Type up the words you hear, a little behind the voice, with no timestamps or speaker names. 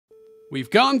We've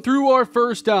gone through our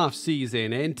first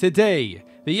offseason, and today,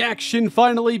 the action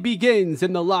finally begins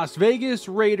in the Las Vegas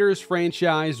Raiders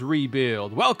franchise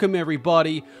rebuild. Welcome,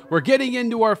 everybody. We're getting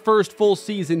into our first full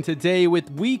season today with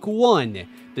Week 1,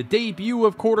 the debut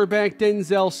of quarterback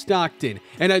Denzel Stockton,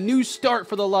 and a new start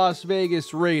for the Las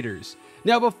Vegas Raiders.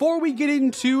 Now, before we get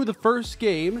into the first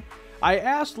game, I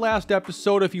asked last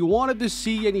episode if you wanted to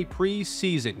see any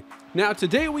preseason. Now,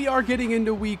 today we are getting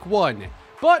into Week 1,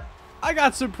 but I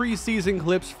got some preseason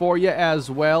clips for you as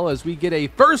well as we get a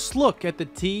first look at the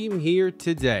team here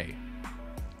today.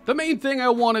 The main thing I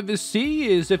wanted to see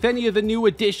is if any of the new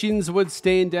additions would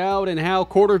stand out and how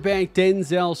quarterback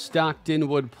Denzel Stockton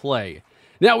would play.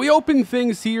 Now, we opened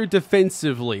things here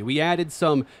defensively. We added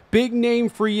some big-name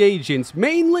free agents,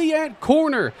 mainly at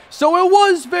corner, so it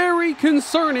was very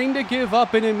concerning to give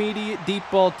up an immediate deep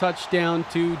ball touchdown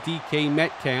to DK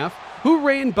Metcalf, who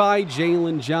ran by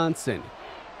Jalen Johnson.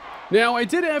 Now, I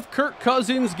did have Kirk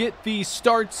Cousins get the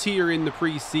starts here in the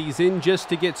preseason just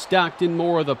to get Stockton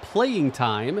more of the playing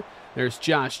time. There's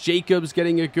Josh Jacobs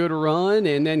getting a good run,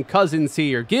 and then Cousins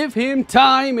here. Give him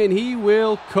time, and he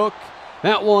will cook.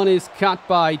 That one is caught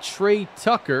by Trey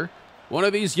Tucker, one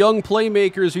of these young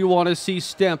playmakers we want to see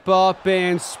step up.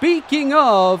 And speaking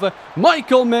of,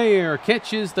 Michael Mayer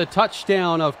catches the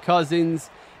touchdown of Cousins,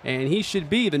 and he should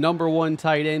be the #1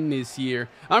 tight end this year.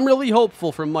 I'm really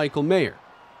hopeful for Michael Mayer.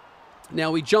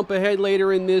 Now we jump ahead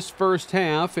later in this first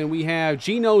half, and we have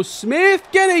Geno Smith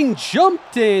getting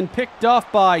jumped and picked off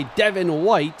by Devin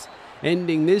White,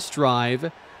 ending this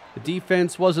drive. The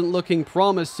defense wasn't looking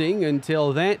promising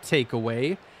until that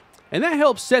takeaway, and that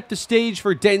helped set the stage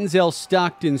for Denzel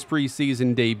Stockton's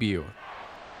preseason debut.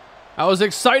 I was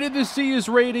excited to see his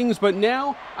ratings, but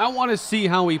now I want to see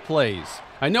how he plays.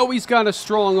 I know he's got a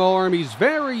strong arm, he's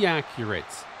very accurate.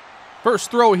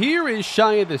 First throw here is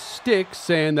shy of the sticks,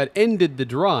 and that ended the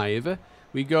drive.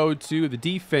 We go to the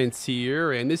defense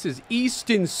here, and this is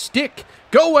Easton Stick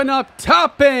going up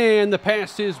top, and the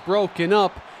pass is broken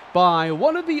up by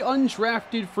one of the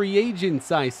undrafted free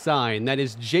agents I signed. That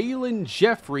is Jalen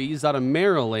Jeffries out of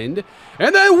Maryland.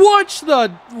 And then watch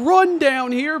the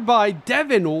rundown here by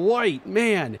Devin White.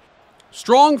 Man,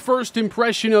 strong first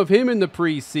impression of him in the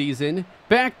preseason.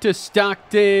 Back to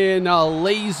Stockton, a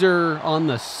laser on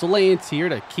the slant here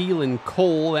to Keelan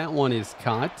Cole. That one is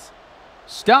caught.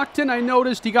 Stockton, I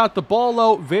noticed he got the ball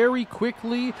out very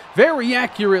quickly, very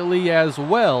accurately as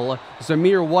well.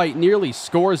 Zamir White nearly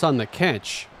scores on the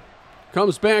catch.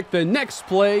 Comes back the next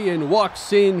play and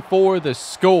walks in for the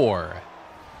score.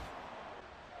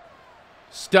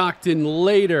 Stockton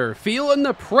later, feeling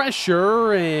the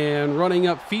pressure and running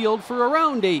upfield for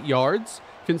around 8 yards.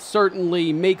 Can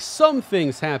certainly make some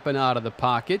things happen out of the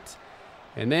pocket.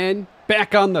 And then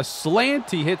back on the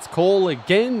slant, he hits Cole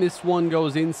again. This one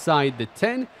goes inside the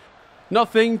 10.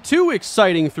 Nothing too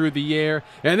exciting through the air.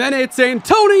 And then it's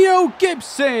Antonio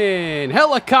Gibson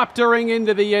helicoptering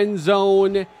into the end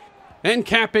zone and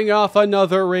capping off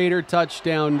another Raider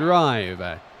touchdown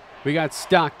drive. We got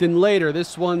Stockton later.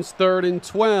 This one's 3rd and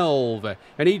 12.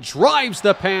 And he drives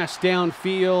the pass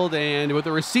downfield, and with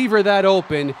the receiver that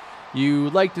open,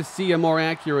 you'd like to see a more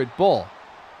accurate ball.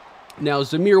 Now,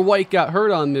 Zamir White got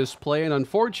hurt on this play, and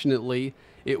unfortunately,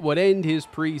 it would end his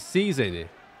preseason.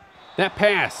 That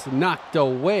pass knocked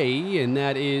away, and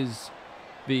that is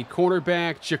the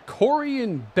cornerback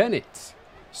Jacorian Bennett,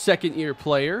 second-year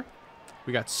player.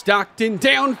 We got Stockton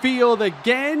downfield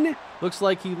again. Looks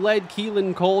like he led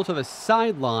Keelan Cole to the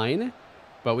sideline.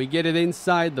 But we get it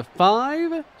inside the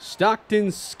 5.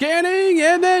 Stockton scanning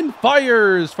and then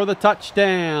fires for the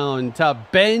touchdown to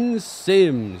Ben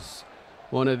Sims,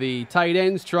 one of the tight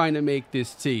ends trying to make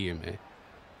this team.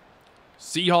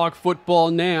 Seahawk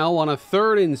football now on a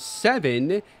 3rd and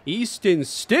 7. Easton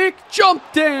Stick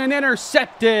jumped in,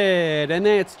 intercepted, and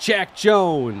that's Jack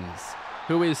Jones,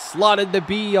 who is slotted to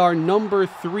be our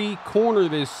 #3 corner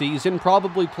this season,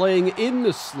 probably playing in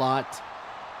the slot.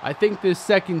 I think this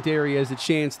secondary has a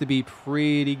chance to be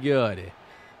pretty good.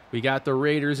 We got the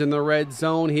Raiders in the red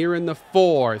zone here in the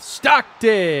 4th.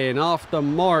 Stockton off the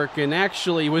mark, and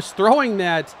actually was throwing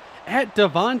that at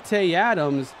Devontae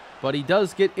Adams, but he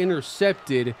does get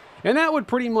intercepted, and that would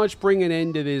pretty much bring an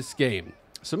end to this game.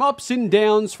 Some ups and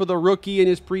downs for the rookie in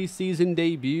his preseason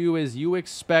debut, as you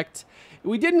expect.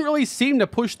 We didn't really seem to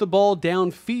push the ball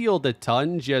downfield a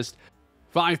ton, just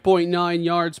 5.9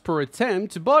 yards per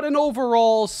attempt, but an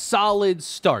overall solid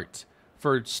start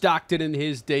for Stockton in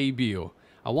his debut.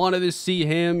 I wanted to see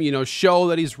him, show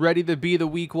that he's ready to be the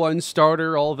Week 1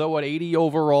 starter, although at 80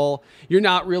 overall, you're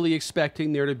not really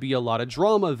expecting there to be a lot of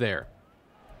drama there.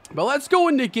 But let's go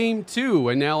into game 2,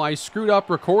 and now I screwed up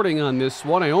recording on this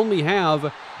one. I only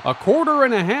have a quarter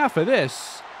and a half of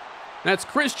this. That's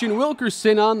Christian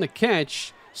Wilkerson on the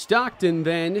catch. Stockton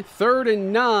then, 3rd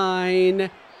and 9,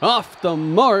 off the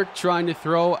mark, trying to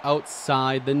throw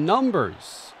outside the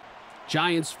numbers.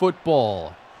 Giants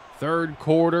football, 3rd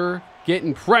quarter,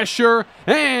 getting pressure,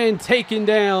 and taking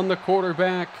down the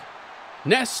quarterback.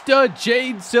 Nesta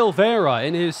Jade Silvera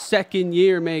in his 2nd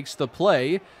year makes the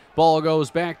play. Ball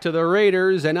goes back to the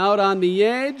Raiders, and out on the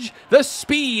edge, the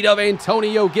speed of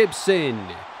Antonio Gibson.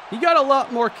 He got a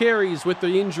lot more carries with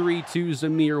the injury to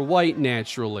Zamir White,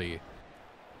 naturally.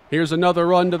 Here's another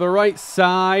run to the right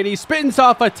side. He spins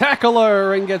off a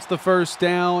tackler and gets the 1st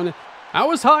down. I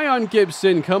was high on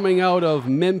Gibson coming out of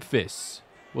Memphis.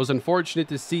 Was unfortunate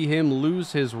to see him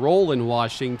lose his role in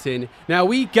Washington. Now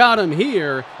we got him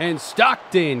here, and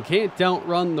Stockton can't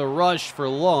outrun the rush for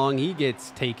long. He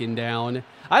gets taken down.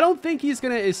 I don't think he's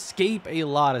going to escape a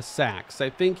lot of sacks. I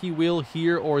think he will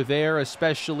here or there,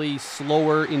 especially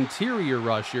slower interior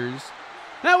rushers.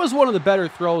 That was one of the better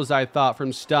throws, I thought,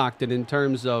 from Stockton in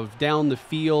terms of down the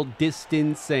field,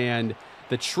 distance, and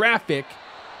the traffic.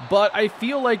 But I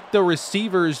feel like the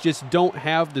receivers just don't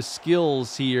have the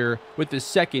skills here with the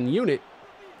 2nd unit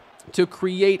to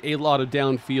create a lot of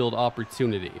downfield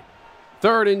opportunity.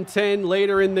 3rd and 10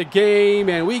 later in the game,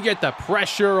 and we get the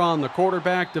pressure on the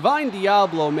quarterback. Divine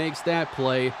Diablo makes that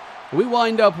play. We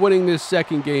wind up winning this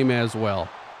 2nd game as well.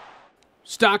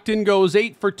 Stockton goes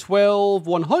 8 for 12,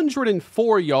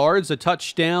 104 yards, a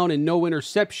touchdown, and no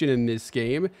interception in this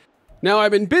game. Now,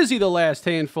 I've been busy the last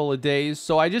handful of days,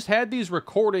 so I just had these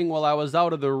recording while I was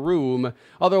out of the room.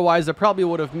 Otherwise, I probably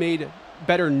would have made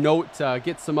better note to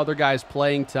get some other guys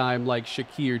playing time, like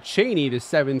Shakir Chaney, the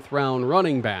 7th round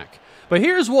running back. But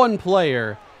here's one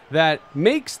player that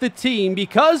makes the team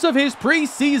because of his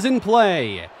preseason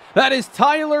play. That is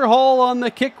Tyler Hall on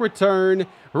the kick return,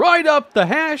 right up the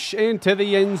hash into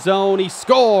the end zone. He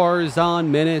scores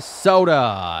on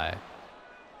Minnesota.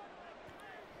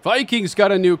 Vikings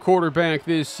got a new quarterback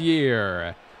this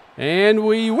year, and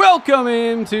we welcome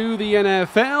him to the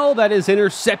NFL. That is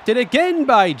intercepted again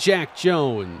by Jack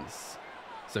Jones.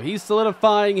 So he's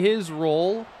solidifying his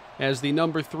role as the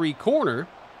number 3 corner.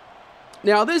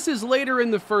 Now, this is later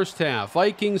in the 1st half.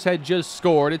 Vikings had just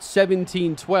scored. It's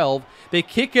 17-12. They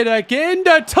kick it again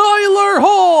to Tyler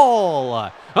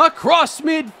Hall. Across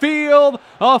midfield,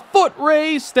 a foot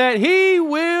race that he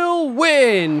will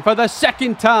win for the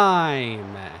 2nd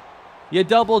time. You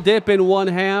double dip in one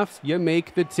half, you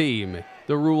make the team.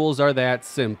 The rules are that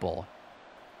simple.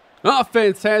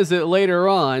 Offense has it later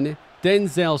on.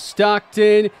 Denzel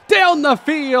Stockton, down the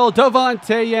field,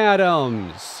 Davante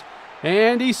Adams.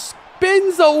 And he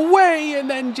spins away and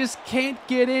then just can't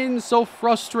get in. So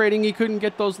frustrating, he couldn't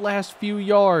get those last few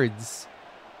yards.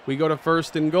 We go to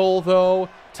 1st and goal, though.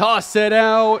 Toss it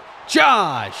out.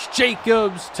 Josh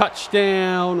Jacobs,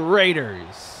 touchdown,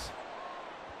 Raiders.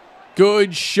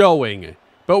 Good showing.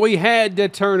 But we had to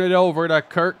turn it over to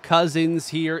Kirk Cousins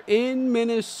here in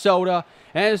Minnesota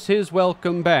as his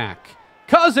welcome back.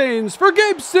 Cousins for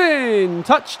Gibson,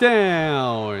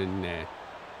 touchdown.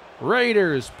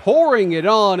 Raiders pouring it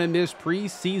on in this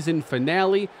preseason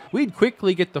finale. We'd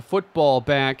quickly get the football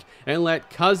back and let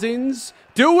Cousins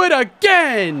do it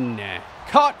again.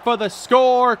 Caught for the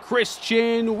score,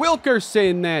 Christian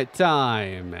Wilkerson that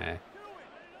time.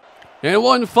 And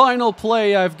one final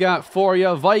play I've got for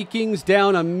you. Vikings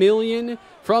down $1 million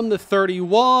from the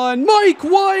 31. Mike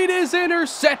White is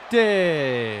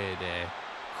intercepted.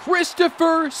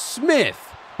 Christopher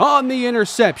Smith on the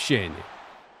interception.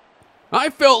 I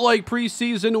felt like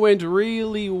preseason went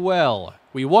really well.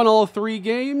 We won all 3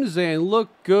 games and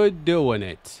looked good doing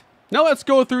it. Now let's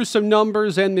go through some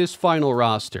numbers and this final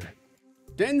roster.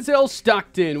 Denzel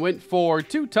Stockton went for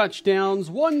 2 touchdowns,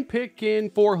 1 pick,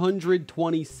 and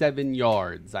 427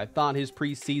 yards. I thought his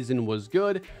preseason was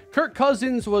good. Kirk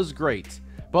Cousins was great,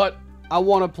 but I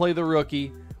want to play the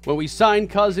rookie. When we signed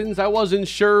Cousins, I wasn't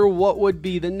sure what would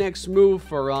be the next move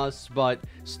for us, but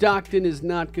Stockton is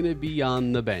not going to be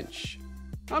on the bench.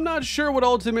 I'm not sure what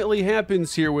ultimately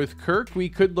happens here with Kirk. We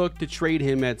could look to trade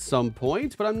him at some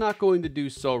point, but I'm not going to do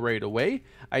so right away.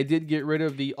 I did get rid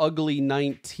of the ugly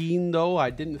 19, though. I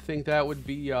didn't think that would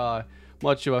be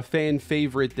much of a fan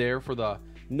favorite there for the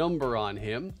number on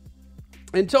him.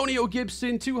 Antonio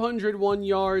Gibson, 201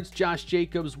 yards. Josh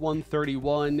Jacobs,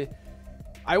 131.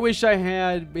 I wish I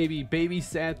had maybe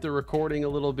babysat the recording a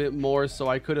little bit more so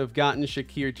I could have gotten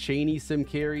Shakir Chaney some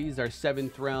carries, our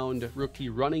 7th round rookie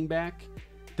running back.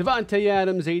 Davante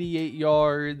Adams, 88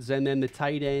 yards, and then the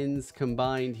tight ends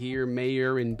combined here.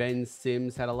 Mayer and Ben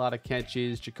Sims had a lot of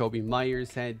catches. Jacoby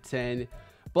Myers had 10.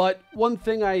 But one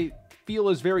thing I feel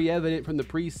is very evident from the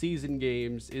preseason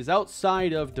games is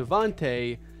outside of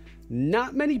Devontae,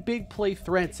 not many big play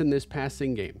threats in this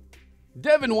passing game.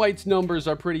 Devin White's numbers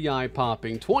are pretty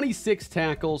eye-popping. 26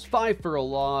 tackles, 5 for a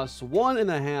loss,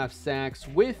 1.5 sacks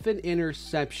with an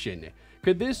interception.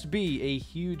 Could this be a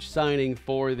huge signing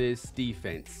for this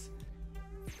defense?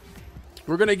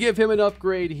 We're going to give him an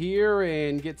upgrade here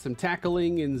and get some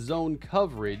tackling and zone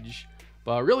coverage,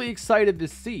 but really excited to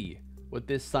see what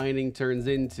this signing turns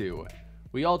into.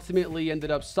 We ultimately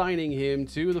ended up signing him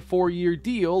to the 4-year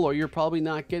deal, or you're probably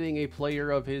not getting a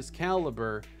player of his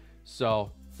caliber.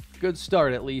 So, good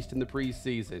start at least in the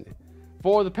preseason.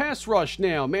 For the pass rush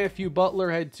now, Matthew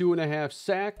Butler had 2.5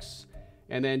 sacks,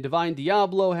 and then Divine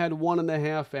Diablo had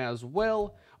 1.5 as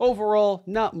well. Overall,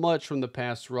 not much from the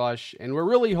pass rush, and we're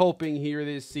really hoping here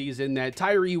this season that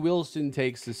Tyree Wilson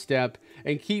takes a step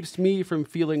and keeps me from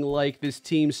feeling like this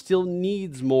team still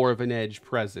needs more of an edge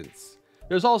presence.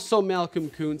 There's also Malcolm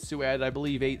Kuntz, who had, I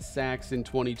believe, 8 sacks in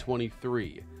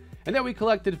 2023. And then we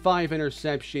collected 5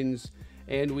 interceptions,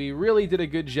 and we really did a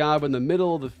good job in the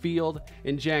middle of the field,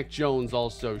 and Jack Jones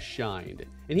also shined.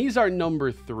 And he's our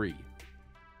number 3.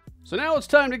 So now it's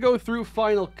time to go through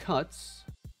final cuts.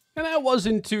 And that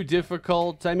wasn't too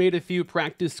difficult. I made a few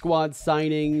practice squad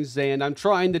signings, and I'm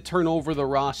trying to turn over the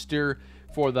roster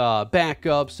for the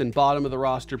backups and bottom of the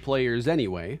roster players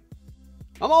anyway.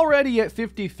 I'm already at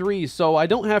 53, so I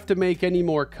don't have to make any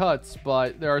more cuts,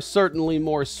 but there are certainly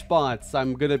more spots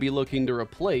I'm going to be looking to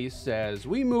replace as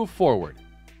we move forward.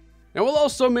 Now we'll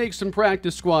also make some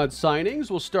practice squad signings.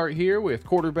 We'll start here with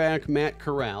quarterback Matt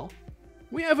Corral.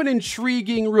 We have an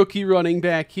intriguing rookie running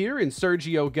back here in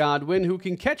Sergio Godwin, who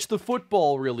can catch the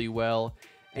football really well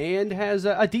and has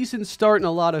a decent start in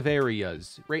a lot of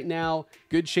areas. Right now,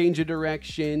 good change of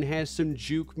direction, has some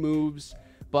juke moves,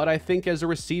 but I think as a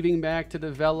receiving back to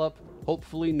develop,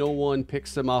 hopefully no one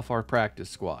picks him off our practice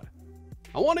squad.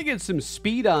 I want to get some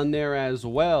speed on there as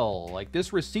well. Like,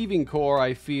 this receiving core,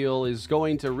 I feel, is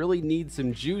going to really need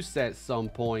some juice at some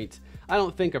point. I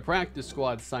don't think a practice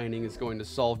squad signing is going to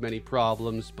solve many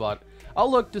problems, but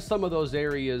I'll look to some of those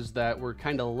areas that were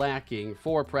kind of lacking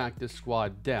for practice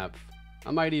squad depth.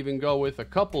 I might even go with a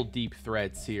couple deep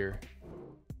threats here.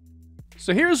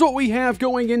 So here's what we have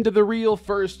going into the real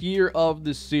first year of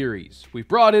the series. We've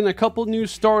brought in a couple new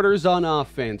starters on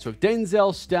offense with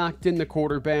Denzel Stockton, the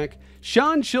quarterback,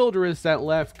 Sean Childress at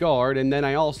left guard, and then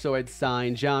I also had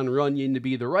signed John Runyon to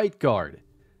be the right guard.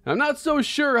 I'm not so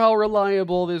sure how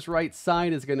reliable this right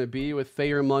side is going to be with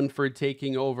Thayer Munford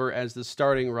taking over as the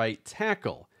starting right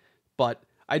tackle, but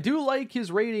I do like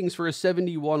his ratings for a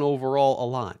 71 overall a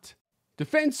lot.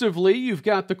 Defensively, you've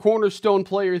got the cornerstone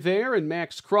player there in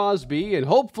Max Crosby, and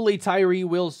hopefully Tyree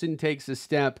Wilson takes a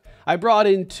step. I brought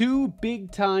in 2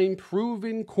 big-time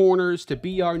proven corners to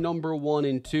be our number 1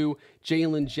 and 2,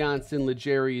 Jalen Johnson,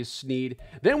 L'Jarius Sneed.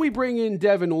 Then we bring in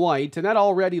Devin White, and that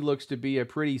already looks to be a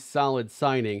pretty solid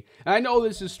signing. And I know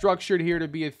this is structured here to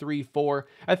be a 3-4.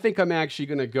 I think I'm actually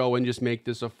going to go and just make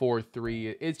this a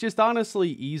 4-3. It's just honestly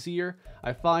easier.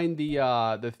 I find the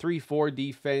 3-4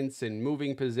 defense and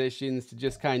moving positions to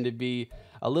just kind of be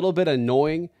a little bit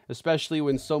annoying, especially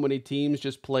when so many teams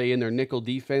just play in their nickel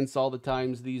defense all the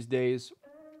times these days.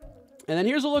 And then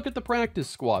here's a look at the practice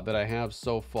squad that I have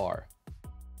so far.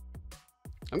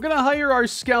 I'm going to hire our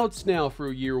scouts now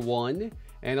for year 1,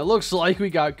 and it looks like we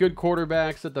got good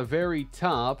quarterbacks at the very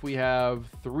top. We have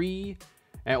 3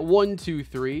 at 1, 2,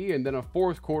 3, and then a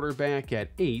 4th quarterback at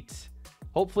 8.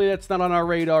 Hopefully that's not on our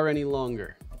radar any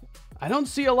longer. I don't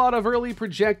see a lot of early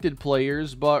projected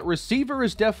players, but receiver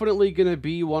is definitely going to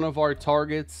be one of our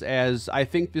targets, as I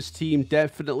think this team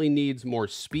definitely needs more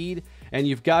speed, and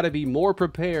you've got to be more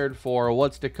prepared for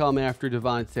what's to come after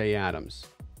Davante Adams.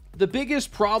 The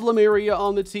biggest problem area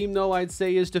on the team, though, I'd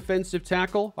say is defensive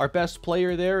tackle. Our best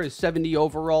player there is 70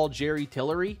 overall Jerry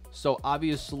Tillery, so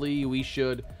obviously we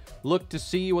should look to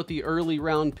see what the early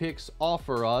round picks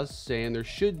offer us, and there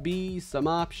should be some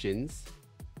options.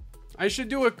 I should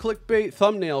do a clickbait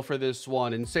thumbnail for this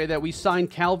one and say that we signed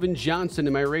Calvin Johnson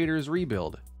in my Raiders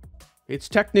rebuild. It's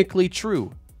technically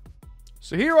true.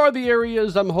 So here are the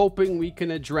areas I'm hoping we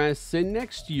can address in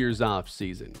next year's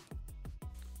offseason.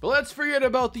 But let's forget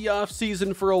about the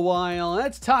offseason for a while.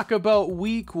 Let's talk about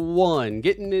week 1,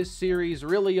 getting this series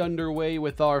really underway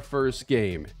with our first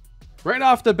game. Right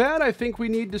off the bat, I think we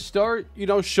need to start,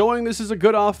 showing this is a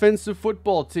good offensive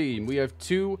football team. We have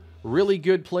 2 really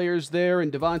good players there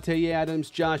in Davante Adams,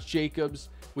 Josh Jacobs.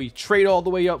 We trade all the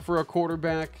way up for a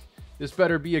quarterback. This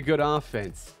better be a good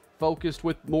offense, focused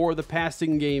with more of the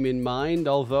passing game in mind,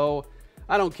 although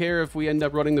I don't care if we end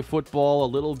up running the football a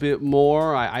little bit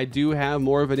more. I do have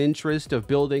more of an interest of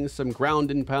building some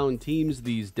ground and pound teams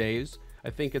these days. I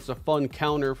think it's a fun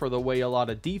counter for the way a lot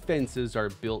of defenses are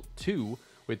built too,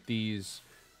 with these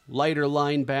lighter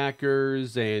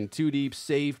linebackers and two deep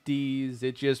safeties.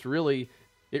 It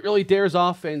really dares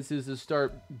offenses to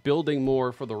start building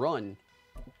more for the run.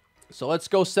 So let's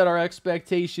go set our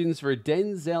expectations for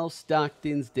Denzel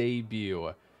Stockton's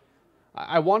debut.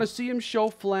 I want to see him show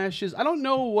flashes. I don't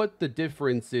know what the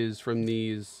difference is from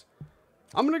these.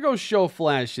 I'm going to go show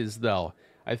flashes, though.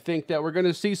 I think that we're going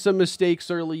to see some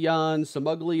mistakes early on, some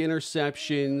ugly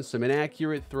interceptions, some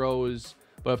inaccurate throws.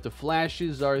 But if the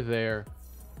flashes are there,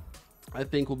 I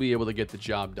think we'll be able to get the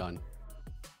job done.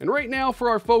 And right now for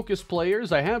our focus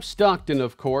players, I have Stockton,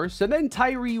 of course, and then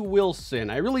Tyree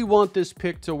Wilson. I really want this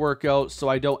pick to work out so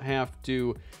I don't have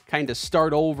to kind of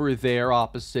start over there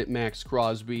opposite Max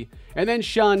Crosby. And then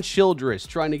Sean Childress,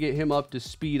 trying to get him up to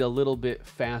speed a little bit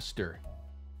faster.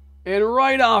 And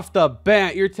right off the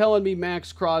bat, you're telling me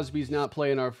Max Crosby's not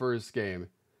playing our first game.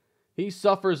 He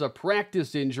suffers a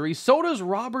practice injury. So does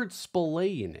Robert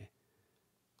Spillane.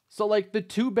 So, like, the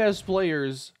two best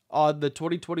players on the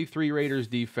 2023 Raiders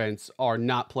defense are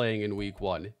not playing in week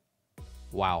 1.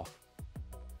 Wow.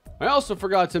 I also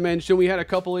forgot to mention we had a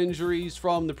couple injuries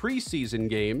from the preseason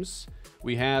games.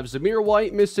 We have Zamir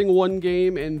White missing 1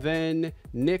 game, and then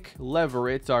Nick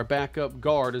Leverett, our backup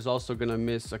guard, is also going to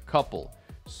miss a couple.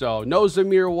 So, no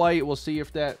Zamir White. We'll see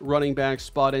if that running back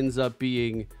spot ends up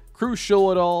being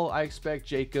crucial at all. I expect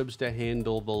Jacobs to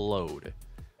handle the load.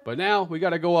 But now we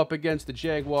got to go up against the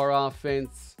Jaguar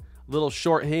offense. A little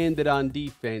short-handed on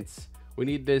defense. We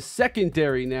need this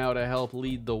secondary now to help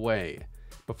lead the way.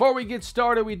 Before we get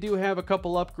started, we do have a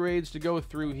couple upgrades to go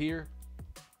through here.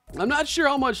 I'm not sure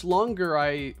how much longer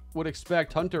I would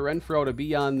expect Hunter Renfrow to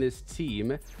be on this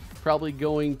team. Probably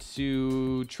going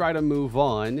to try to move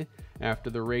on after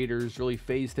the Raiders really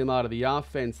phased him out of the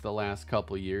offense the last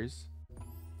couple years.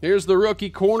 Here's the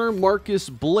rookie corner, Marcus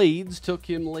Blades. Took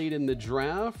him late in the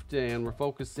draft, and we're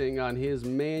focusing on his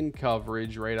man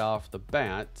coverage right off the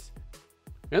bat.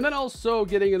 And then also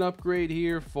getting an upgrade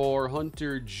here for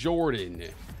Hunter Jordan,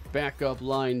 backup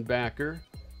linebacker,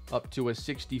 up to a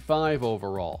 65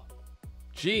 overall.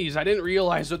 Geez, I didn't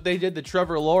realize what they did to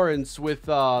Trevor Lawrence with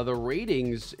the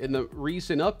ratings in the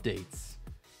recent updates.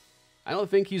 I don't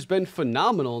think he's been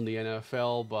phenomenal in the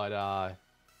NFL, but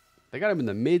they got him in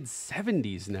the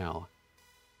mid-70s now.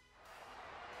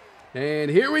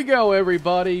 And here we go,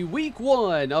 everybody. Week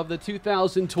 1 of the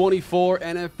 2024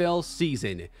 NFL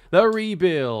season. The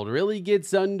rebuild really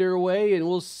gets underway, and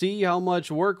we'll see how much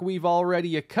work we've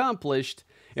already accomplished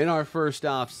in our first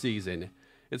off-season.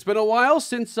 It's been a while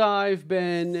since I've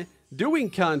been doing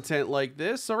content like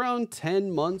this, around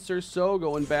 10 months or so,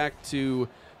 going back to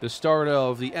the start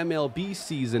of the MLB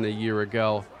season a year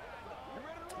ago.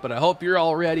 But I hope you're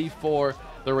all ready for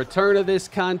the return of this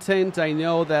content. I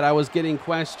know that I was getting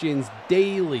questions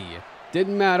daily.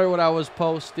 Didn't matter what I was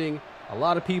posting. A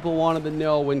lot of people wanted to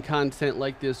know when content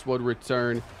like this would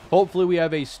return. Hopefully we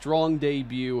have a strong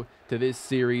debut to this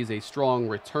series, a strong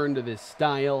return to this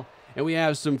style, and we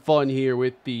have some fun here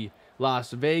with the Las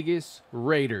Vegas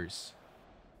Raiders.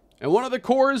 And one of the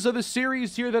cores of the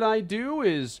series here that I do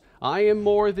is I am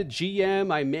more the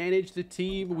GM. I manage the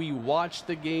team. We watch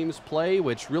the games play,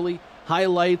 which really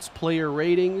highlights player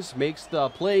ratings, makes the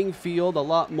playing field a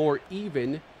lot more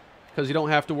even because you don't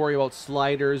have to worry about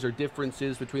sliders or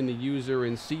differences between the user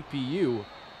and CPU.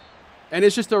 And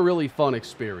it's just a really fun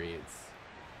experience.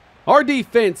 Our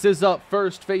defense is up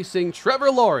first, facing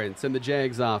Trevor Lawrence and the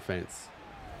Jags offense.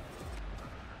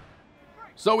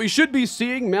 So we should be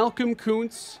seeing Malcolm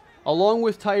Kuntz along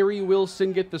with Tyree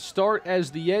Wilson get the start as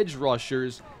the edge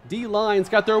rushers. D-line's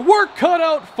got their work cut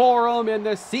out for them, and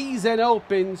the season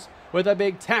opens with a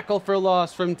big tackle for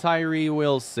loss from Tyree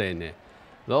Wilson.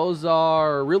 Those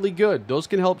are really good. Those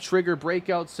can help trigger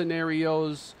breakout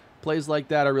scenarios. Plays like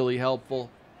that are really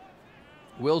helpful.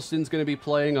 Wilson's going to be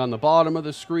playing on the bottom of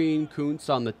the screen. Kuntz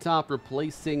on the top,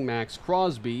 replacing Max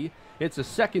Crosby. It's a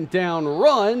second down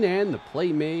run, and the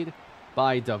play made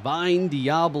by Divine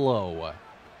Diablo,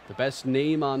 the best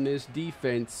name on this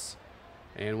defense,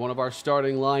 and one of our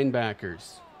starting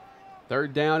linebackers.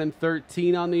 3rd down and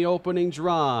 13 on the opening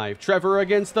drive. Trevor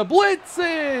against the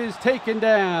blitzes, taken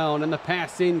down, and the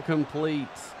pass incomplete.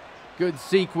 Good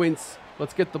sequence.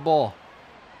 Let's get the ball.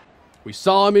 We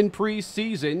saw him in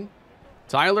preseason.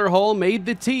 Tyler Hall made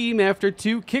the team after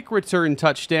 2 kick return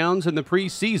touchdowns in the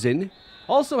preseason.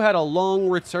 Also had a long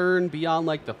return beyond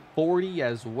like the 40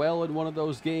 as well in one of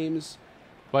those games.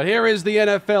 But here is the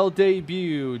NFL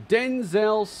debut,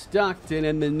 Denzel Stockton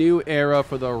and the new era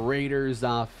for the Raiders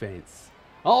offense.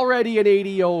 Already an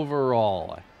 80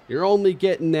 overall. You're only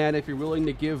getting that if you're willing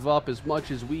to give up as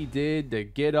much as we did to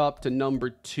get up to number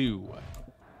 2.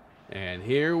 And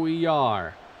here we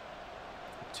are.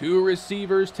 2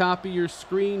 receivers, top of your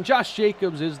screen. Josh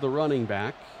Jacobs is the running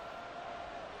back.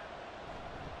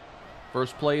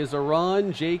 First play is a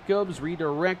run. Jacobs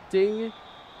redirecting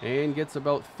and gets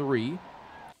about 3.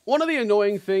 One of the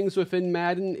annoying things within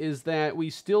Madden is that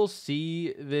we still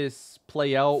see this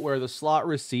play out where the slot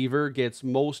receiver gets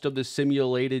most of the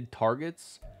simulated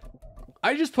targets.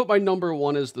 I just put my number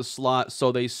 1 as the slot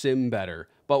so they sim better.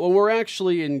 But when we're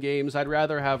actually in games, I'd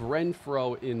rather have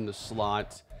Renfrow in the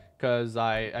slot because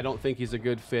I don't think he's a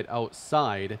good fit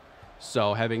outside.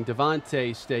 So having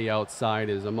Devontae stay outside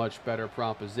is a much better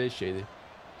proposition.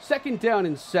 2nd down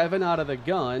and 7 out of the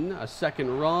gun. A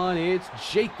second run. It's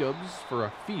Jacobs for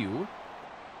a few.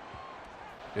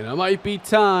 And it might be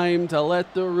time to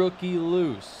let the rookie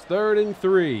loose. 3rd and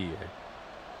 3.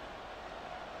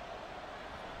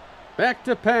 Back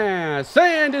to pass.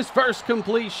 And his first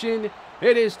completion.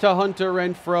 It is to Hunter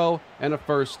Renfrow and a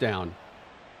 1st down.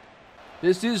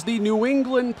 This is the New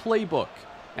England playbook.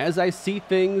 As I see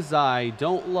things I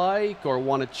don't like or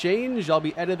want to change, I'll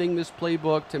be editing this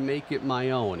playbook to make it my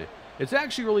own. It's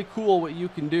actually really cool what you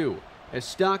can do. As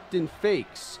Stockton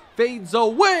fakes, fades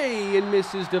away, and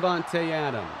misses Devontae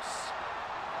Adams.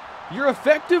 You're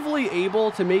effectively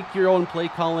able to make your own play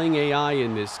calling AI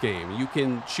in this game. You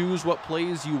can choose what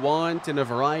plays you want in a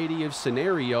variety of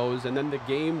scenarios, and then the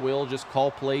game will just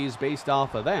call plays based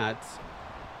off of that.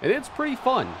 And it's pretty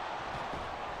fun.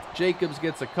 Jacobs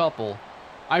gets a couple.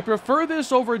 I prefer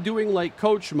this over doing like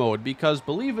coach mode because,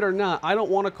 believe it or not, I don't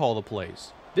want to call the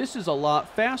plays. This is a lot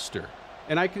faster,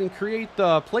 and I can create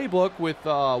the playbook with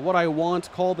what I want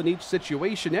called in each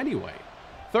situation anyway.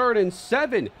 3rd and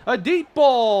 7, a deep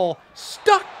ball,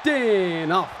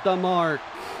 Stockton off the mark.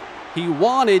 He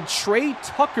wanted Trey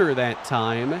Tucker that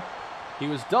time. He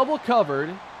was double covered,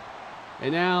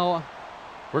 and now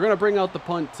we're going to bring out the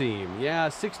punt team. Yeah,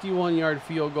 61-yard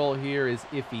field goal here is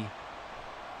iffy.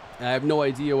 I have no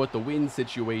idea what the wind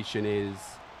situation is,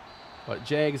 but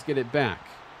Jags get it back.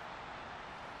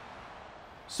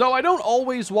 So I don't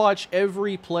always watch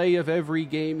every play of every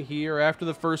game here. After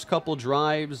the first couple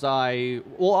drives, I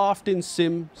will often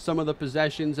sim some of the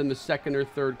possessions in the 2nd or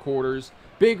 3rd quarters.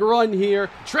 Big run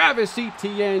here. Travis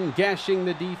Etienne gashing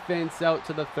the defense out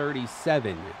to the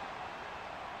 37.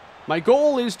 My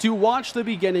goal is to watch the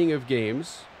beginning of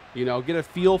games, you know, get a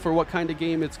feel for what kind of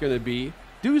game it's going to be.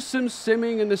 Do some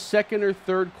simming in the 2nd or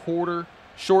 3rd quarter,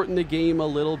 shorten the game a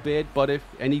little bit, but if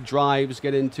any drives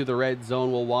get into the red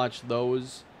zone, we'll watch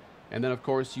those. And then, of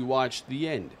course, you watch the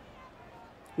end.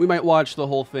 We might watch the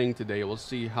whole thing today. We'll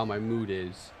see how my mood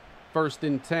is. 1st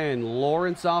and 10,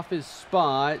 Lawrence off his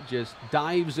spot, just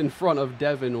dives in front of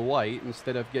Devin White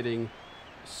instead of getting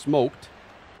smoked.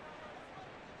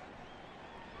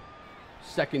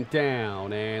 2nd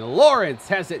down, and Lawrence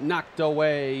has it knocked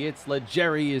away. It's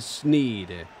L'Jarius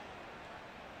Sneed.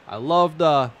 I love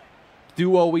the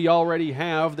duo we already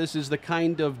have. This is the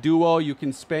kind of duo you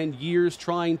can spend years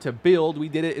trying to build. We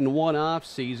did it in one off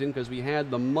season because we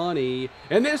had the money.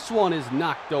 And this one is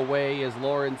knocked away as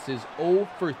Lawrence is 0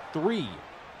 for 3.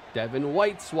 Devin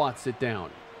White swats it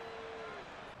down.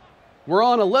 We're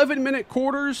on 11-minute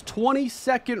quarters,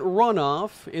 20-second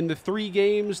runoff in the 3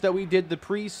 games that we did the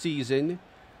preseason.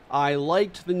 I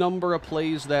liked the number of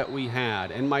plays that we had,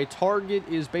 and my target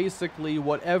is basically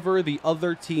whatever the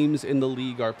other teams in the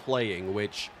league are playing,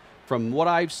 which, from what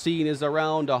I've seen, is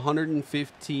around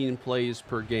 115 plays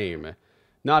per game,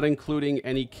 not including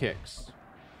any kicks.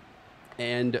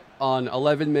 And on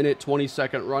 11-minute,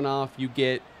 20-second runoff, you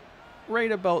get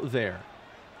right about there.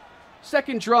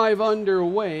 2nd drive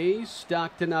underway.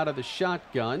 Stockton out of the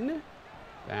shotgun.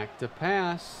 Back to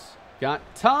pass.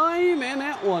 Got time, and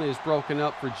that one is broken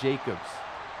up for Jacobs.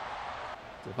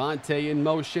 Devontae in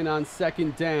motion on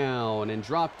 2nd down and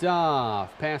dropped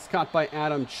off. Pass caught by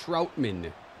Adam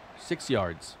Troutman. 6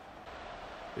 yards.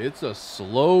 It's a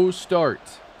slow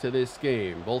start to this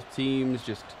game. Both teams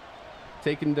just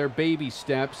taking their baby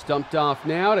steps. Dumped off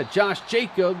now to Josh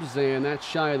Jacobs, and that's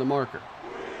shy of the marker.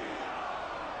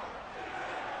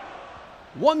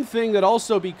 One thing that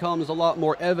also becomes a lot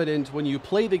more evident when you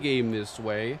play the game this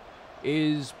way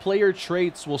is player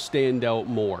traits will stand out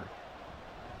more.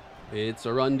 It's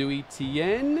a run to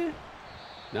Etienne.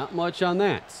 Not much on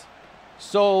that.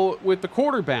 So with the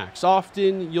quarterbacks,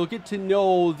 often you'll get to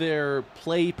know their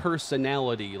play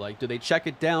personality. Like, do they check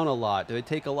it down a lot? Do they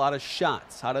take a lot of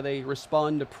shots? How do they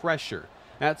respond to pressure?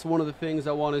 That's one of the things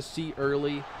I want to see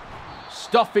early.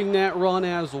 Stuffing that run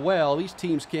as well. These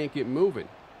teams can't get moving.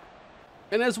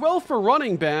 And as well for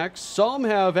running backs, some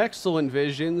have excellent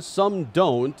vision, some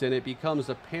don't, and it becomes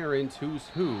apparent who's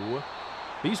who.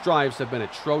 These drives have been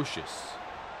atrocious.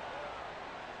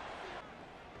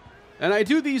 And I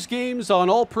do these games on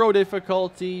all-pro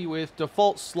difficulty with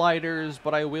default sliders,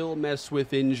 but I will mess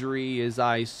with injury as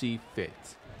I see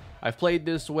fit. I've played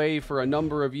this way for a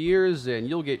number of years, and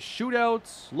you'll get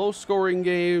shootouts, low-scoring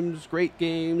games, great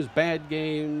games, bad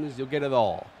games. You'll get it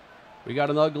all. We got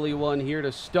an ugly one here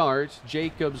to start.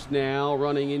 Jacobs now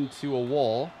running into a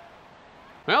wall.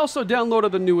 I also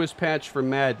downloaded the newest patch for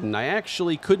Madden. I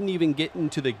actually couldn't even get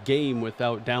into the game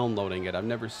without downloading it. I've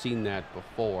never seen that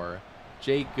before.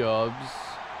 Jacobs,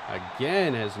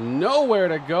 again, has nowhere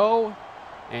to go,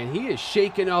 and he is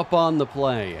shaken up on the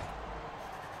play.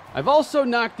 I've also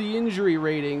knocked the injury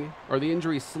rating, or the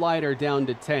injury slider, down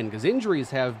to 10, because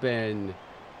injuries have been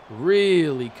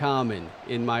really common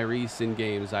in my recent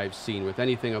games I've seen, with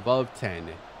anything above 10.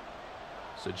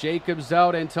 So Jacobs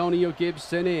out, Antonio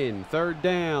Gibson in. Third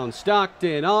down,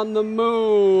 Stockton on the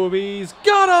move. He's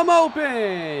got him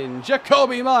open!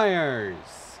 Jacoby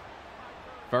Myers.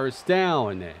 First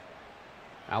down.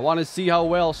 I want to see how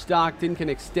well Stockton can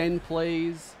extend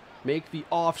plays, make the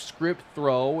off-script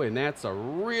throw, and that's a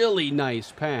really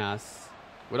nice pass.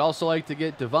 Would also like to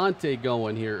get Devontae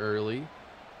going here early.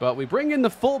 But we bring in the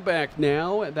fullback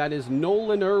now. That is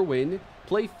Nolan Irwin.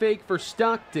 Play fake for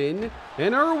Stockton.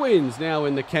 And Irwin's now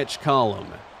in the catch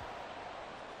column.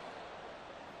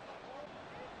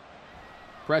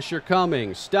 Pressure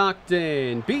coming.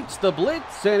 Stockton beats the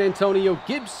blitz. And Antonio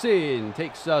Gibson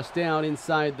takes us down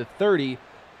inside the 30.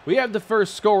 We have the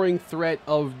first scoring threat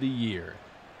of the year.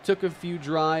 Took a few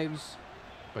drives,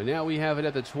 but now we have it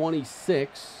at the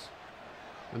 26.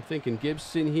 I'm thinking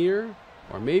Gibson here,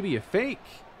 or maybe a fake.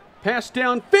 Pass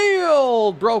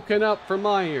downfield, broken up for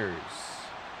Myers.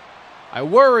 I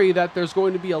worry that there's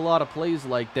going to be a lot of plays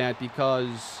like that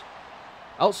because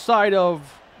outside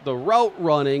of the route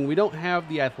running, we don't have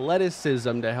the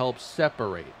athleticism to help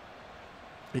separate.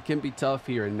 It can be tough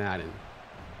here in Madden.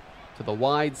 To the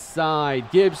wide side,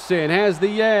 Gibson has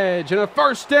the edge and a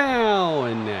first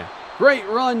down. Great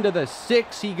run to the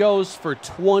 6. He goes for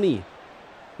 20.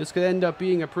 This could end up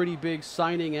being a pretty big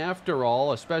signing after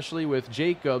all, especially with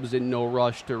Jacobs in no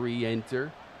rush to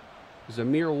re-enter.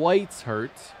 Zamir White's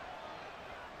hurt.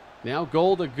 Now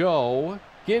goal to go.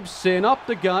 Gibson up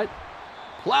the gut.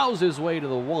 Plows his way to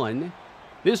the 1.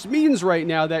 This means right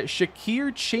now that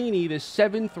Shakir Chaney, the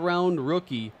 7th-round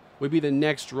rookie, would be the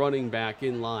next running back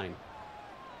in line.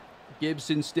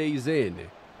 Gibson stays in.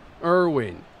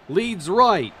 Irwin leads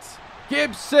right.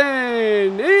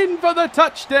 Gibson in for the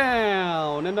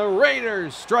touchdown, and the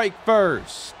Raiders strike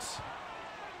first.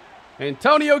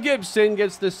 Antonio Gibson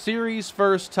gets the series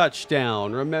first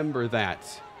touchdown. Remember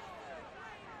that.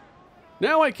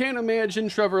 Now I can't imagine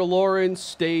Trevor Lawrence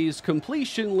stays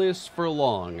completionless for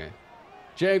long.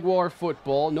 Jaguar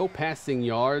football, no passing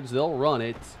yards. They'll run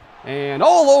it. And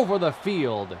all over the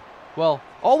field. Well,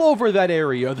 all over that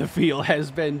area of the field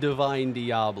has been Divine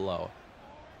Diablo.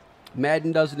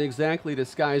 Madden doesn't exactly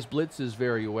disguise blitzes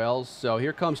very well, so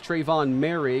here comes Trayvon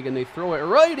Merrick, and they throw it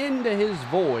right into his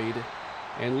void,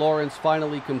 and Lawrence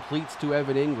finally completes to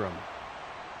Evan Ingram.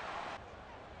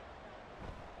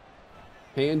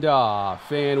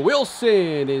 Handoff, and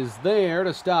Wilson is there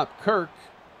to stop Kirk.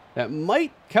 That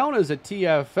might count as a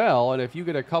TFL, and if you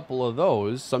get a couple of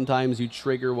those, sometimes you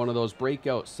trigger one of those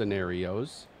breakout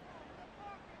scenarios.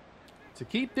 To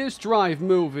keep this drive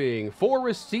moving, 4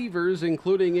 receivers,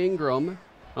 including Ingram,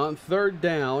 on third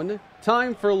down.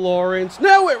 Time for Lawrence.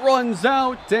 Now it runs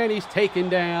out, and he's taken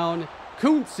down.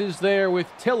 Kuntz is there with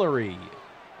Tillery.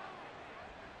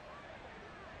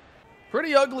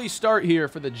 Pretty ugly start here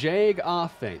for the Jag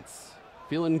offense.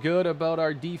 Feeling good about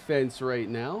our defense right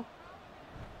now.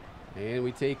 And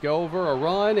we take over, a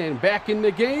run, and back in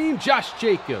the game, Josh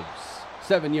Jacobs,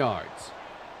 7 yards.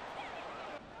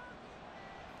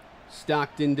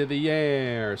 Stockton to the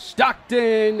air.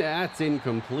 Stockton, that's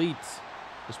incomplete.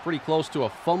 It's pretty close to a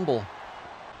fumble.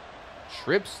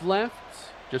 Trips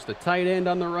left, just a tight end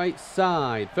on the right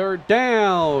side. Third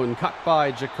down, caught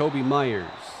by Jacoby Myers.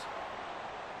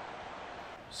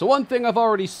 So one thing I've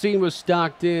already seen with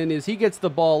Stockton is he gets the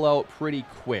ball out pretty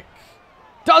quick.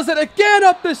 Does it again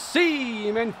up the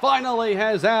seam, and finally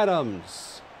has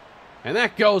Adams. And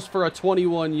that goes for a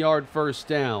 21-yard first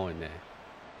down.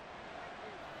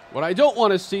 What I don't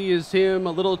want to see is him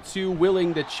a little too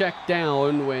willing to check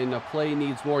down when a play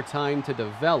needs more time to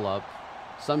develop.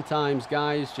 Sometimes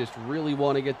guys just really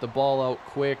want to get the ball out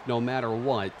quick no matter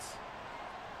what.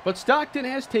 But Stockton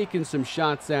has taken some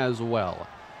shots as well.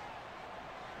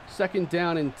 2nd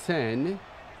down and 10.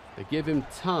 They give him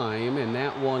time, and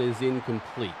that one is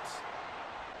incomplete.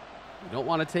 You don't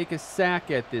want to take a sack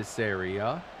at this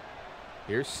area.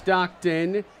 Here's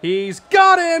Stockton. He's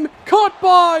got him! Caught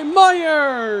by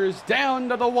Myers! Down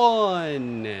to the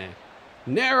 1.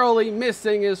 Narrowly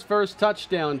missing his first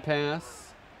touchdown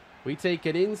pass. We take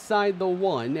it inside the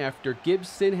 1 after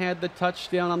Gibson had the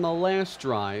touchdown on the last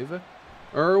drive.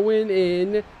 Irwin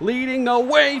in, leading the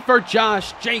way for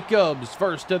Josh Jacobs,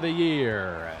 first of the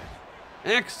year.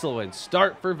 Excellent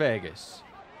start for Vegas.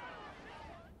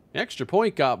 Extra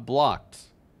point got blocked.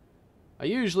 I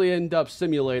usually end up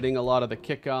simulating a lot of the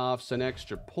kickoffs and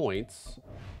extra points.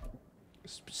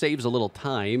 Saves a little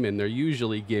time, and they're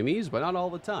usually gimmies, but not all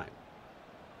the time.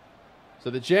 So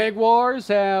the Jaguars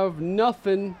have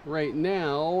nothing right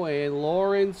now, and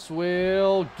Lawrence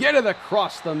will get it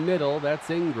across the middle. That's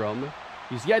Ingram.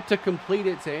 He's yet to complete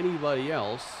it to anybody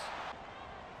else.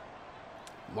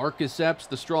 Marcus Epps,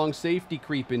 the strong safety,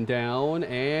 creeping down,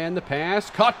 and the pass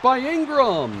caught by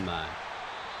Ingram.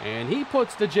 And he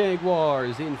puts the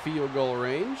Jaguars in field goal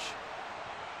range.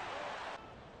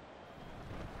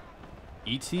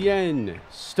 Etienne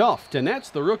stuffed, and that's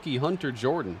the rookie Hunter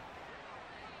Jordan.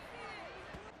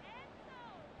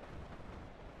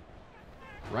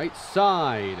 Right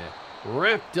side,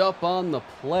 wrapped up on the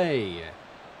play.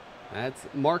 That's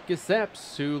Marcus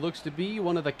Epps, who looks to be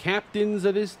one of the captains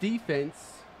of this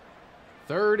defense.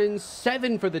 3rd and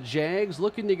 7 for the Jags,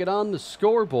 looking to get on the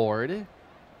scoreboard.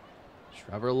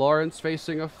 Trevor Lawrence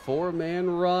facing a 4-man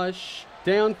rush.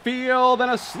 Downfield,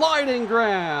 and a sliding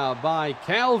grab by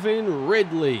Calvin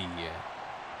Ridley.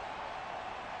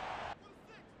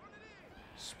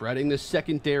 Spreading the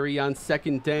secondary on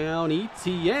 2nd down.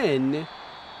 Etienne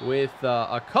with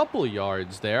a couple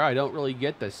yards there. I don't really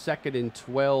get the 2nd and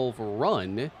 12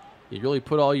 run. You really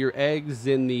put all your eggs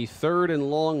in the 3rd and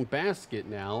long basket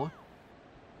now.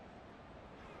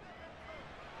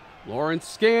 Lawrence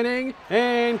scanning,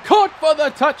 and caught for the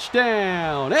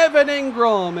touchdown. Evan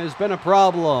Ingram has been a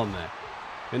problem.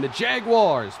 And the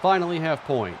Jaguars finally have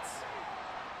points.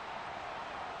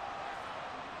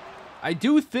 I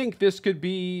do think this could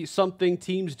be something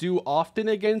teams do often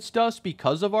against us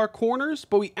because of our corners,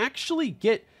 but we actually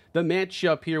get the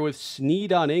matchup here with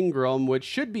Snead on Ingram, which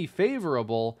should be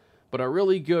favorable, but a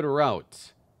really good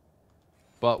route.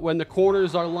 But when the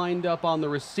corners are lined up on the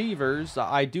receivers,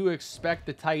 I do expect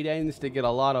the tight ends to get a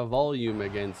lot of volume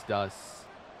against us.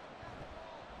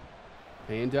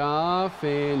 Handoff,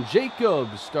 and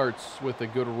Jacobs starts with a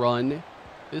good run.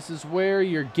 This is where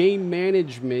your game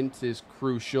management is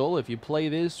crucial. If you play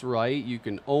this right, you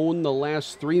can own the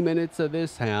last 3 minutes of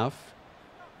this half.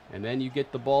 And then you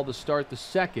get the ball to start the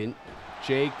second.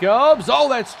 Jacobs, oh,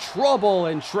 that's trouble,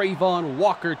 and Trayvon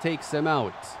Walker takes him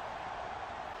out.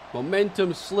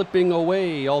 Momentum slipping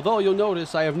away, although you'll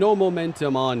notice I have no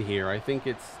momentum on here. I think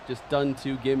it's just done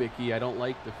too gimmicky. I don't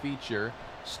like the feature.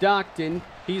 Stockton,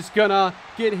 he's gonna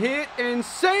get hit and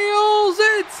sails.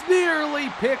 It's nearly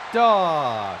picked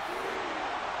off.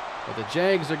 But the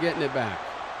Jags are getting it back.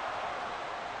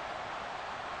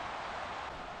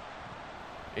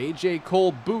 A.J.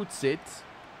 Cole boots it.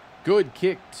 Good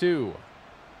kick, too.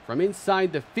 From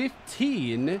inside the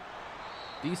 15.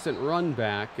 Decent run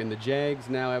back, and the Jags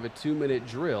now have a 2-minute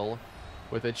drill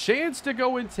with a chance to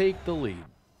go and take the lead.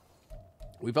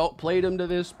 We've outplayed them to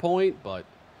this point, but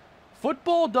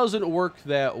football doesn't work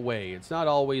that way. It's not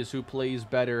always who plays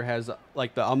better has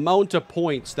like the amount of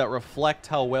points that reflect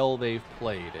how well they've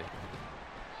played.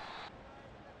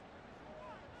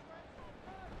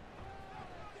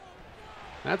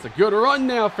 That's a good run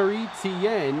now for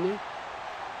Etienne.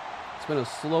 It's been a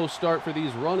slow start for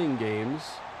these running games.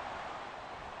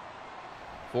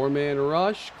 4-man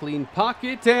rush, clean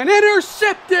pocket, and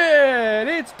intercepted!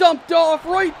 It's dumped off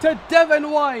right to Devin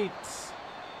White.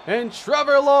 And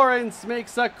Trevor Lawrence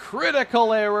makes a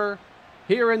critical error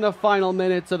here in the final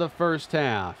minutes of the first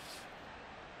half.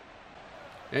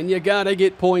 And you gotta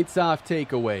get points off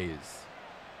takeaways.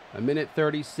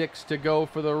 1:36 to go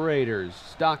for the Raiders.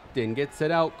 Stockton gets it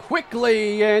out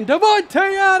quickly, and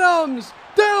Davante Adams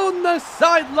down the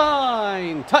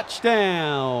sideline.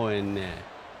 Touchdown.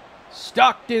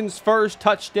 Stockton's first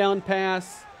touchdown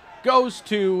pass goes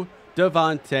to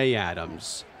Davante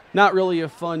Adams. Not really a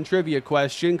fun trivia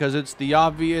question because it's the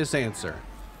obvious answer.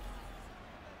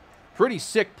 Pretty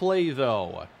sick play,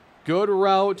 though. Good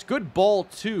route, good ball,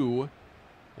 too.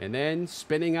 And then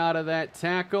spinning out of that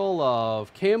tackle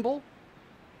of Campbell.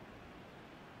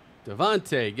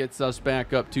 Davante gets us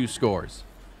back up 2 scores.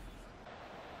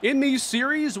 In these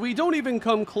series, we don't even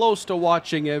come close to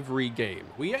watching every game.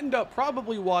 We end up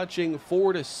probably watching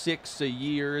 4 to 6 a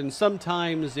year, and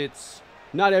sometimes it's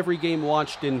not every game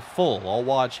watched in full. I'll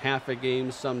watch half a game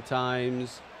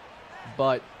sometimes,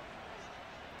 but,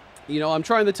 you know, I'm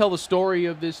trying to tell the story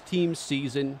of this team's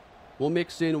season. We'll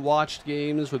mix in watched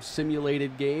games with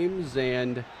simulated games,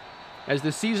 and as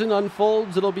the season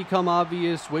unfolds, it'll become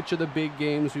obvious which of the big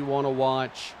games we want to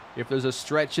watch. If there's a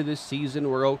stretch of this season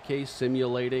we're okay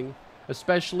simulating,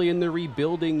 especially in the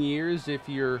rebuilding years, if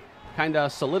you're kind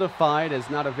of solidified as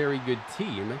not a very good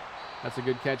team. That's a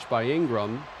good catch by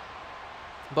Ingram.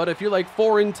 But if you're like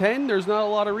 4-10, there's not a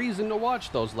lot of reason to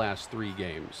watch those last 3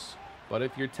 games. But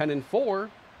if you're 10-4,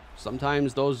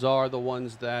 sometimes those are the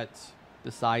ones that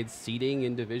decide seeding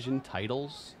in division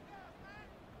titles.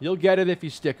 You'll get it if you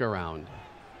stick around.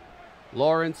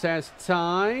 Lawrence has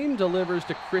time, delivers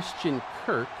to Christian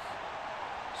Kirk.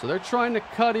 So they're trying to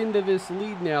cut into this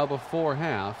lead now before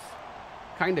half.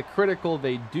 Kind of critical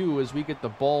they do as we get the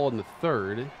ball in the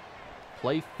 3rd.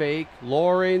 Play fake.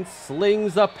 Lawrence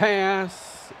slings a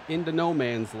pass into no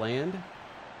man's land.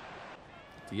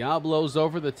 Diablo's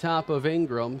over the top of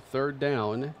Ingram, 3rd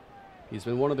down. He's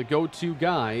been one of the go-to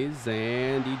guys,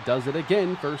 and he does it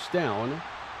again, 1st down.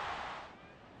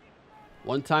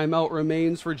 1 timeout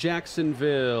remains for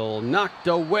Jacksonville. Knocked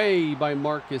away by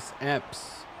Marcus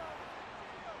Epps.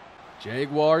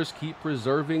 Jaguars keep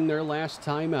preserving their last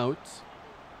timeout.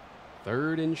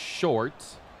 3rd and short.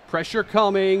 Pressure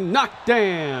coming. Knocked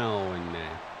down.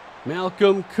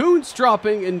 Malcolm Kuntz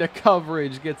dropping into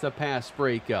coverage. Gets a pass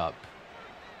breakup.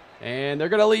 And they're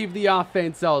going to leave the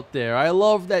offense out there. I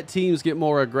love that teams get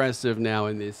more aggressive now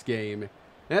in this game.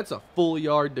 That's a full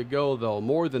yard to go, though.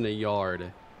 More than a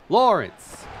yard.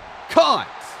 Lawrence. Caught.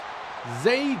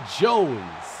 Zay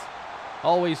Jones.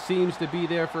 Always seems to be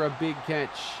there for a big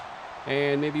catch.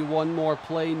 And maybe one more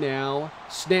play now.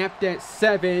 Snapped at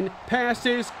 7.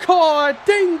 Passes caught.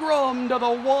 Ingram to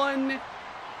the 1.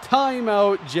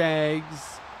 Timeout,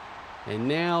 Jags. And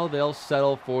now they'll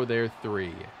settle for their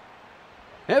 3.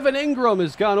 Evan Ingram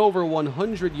has gone over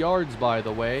 100 yards, by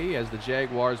the way, as the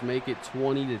Jaguars make it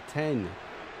 20-10.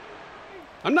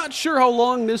 I'm not sure how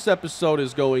long this episode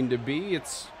is going to be.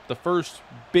 It's the first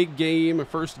big game,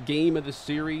 first game of the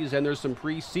series, and there's some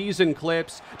preseason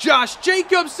clips. Josh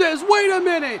Jacobs says, wait a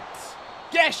minute!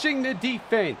 Gashing the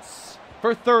defense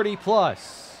for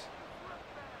 30+.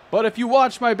 But if you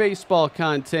watch my baseball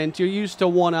content, you're used to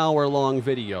 1 hour long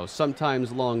videos,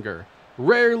 sometimes longer.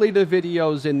 Rarely do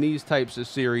videos in these types of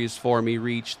series for me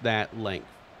reach that length.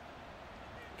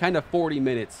 Kind of 40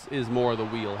 minutes is more the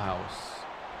wheelhouse.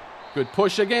 Good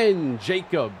push again,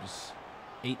 Jacobs,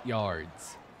 8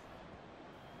 yards.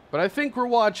 But I think we're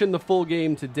watching the full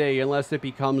game today, unless it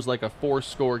becomes like a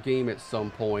 4-score game at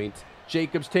some point.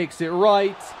 Jacobs takes it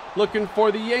right, looking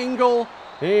for the angle,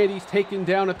 and he's taken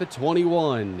down at the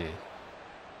 21.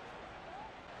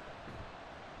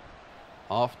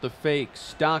 Off the fake,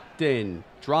 Stockton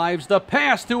drives the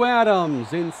pass to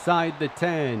Adams inside the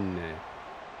 10.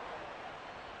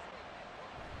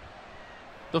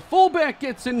 The fullback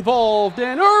gets involved,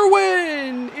 and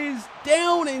Irwin is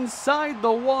down inside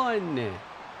the 1.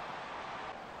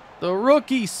 The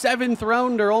rookie 7th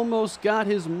rounder almost got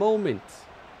his moment.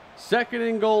 2nd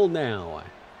and goal now.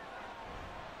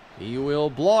 He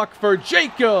will block for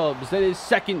Jacobs and his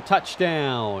 2nd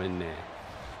touchdown.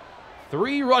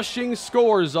 3 rushing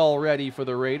scores already for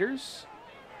the Raiders.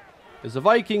 As a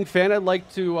Viking fan, I'd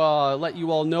like to let you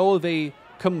all know they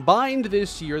combined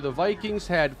this year. The Vikings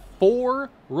had 4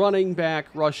 running back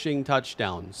rushing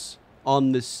touchdowns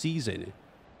on the season.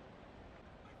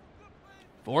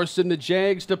 Forcing the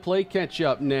Jags to play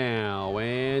catch-up now,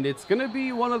 and it's going to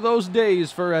be one of those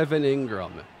days for Evan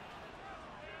Ingram.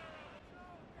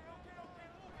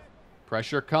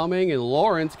 Pressure coming, and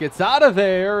Lawrence gets out of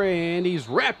there, and he's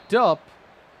wrapped up.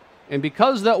 And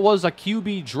because that was a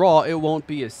QB draw, it won't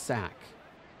be a sack.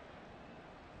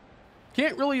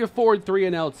 Can't really afford 3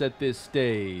 and outs at this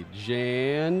stage,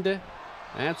 and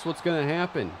that's what's going to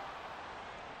happen.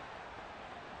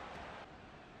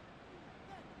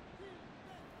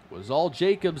 Was all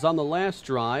Jacobs on the last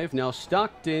drive. Now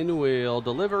Stockton will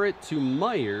deliver it to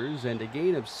Myers, and a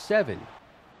gain of 7.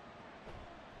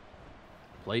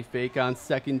 Play fake on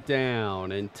 2nd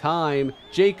down, and time.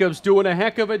 Jacobs doing a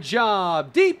heck of a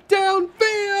job. Deep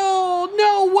downfield!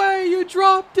 No way, you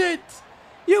dropped it!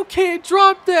 You can't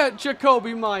drop that,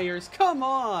 Jacoby Myers. Come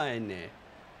on.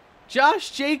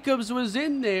 Josh Jacobs was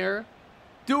in there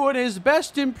doing his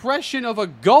best impression of a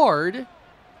guard,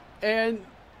 and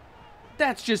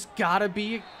that's just gotta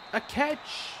be a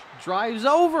catch. Drives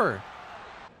over.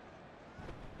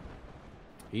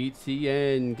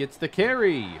 ETN gets the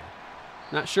carry.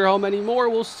 Not sure how many more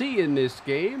we'll see in this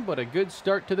game, but a good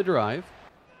start to the drive.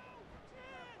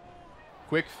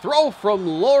 Quick throw from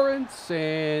Lawrence,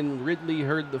 and Ridley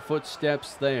heard the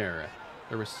footsteps there.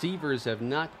 The receivers have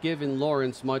not given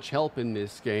Lawrence much help in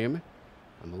this game.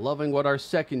 I'm loving what our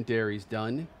secondary's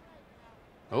done.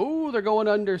 Oh, they're going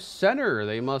under center.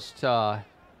 They must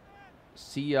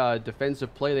see a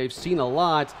defensive play they've seen a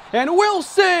lot. And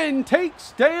Wilson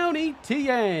takes down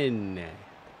ETN.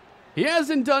 He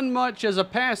hasn't done much as a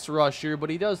pass rusher, but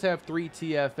he does have 3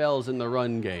 TFLs in the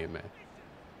run game.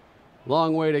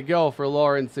 Long way to go for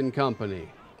Lawrence and company.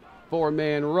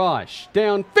 4-man rush.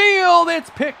 Downfield, it's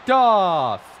picked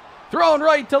off. Thrown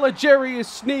right to L'Jarius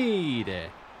Sneed.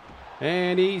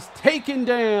 And he's taken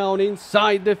down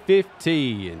inside the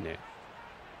 15.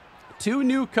 2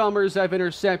 newcomers have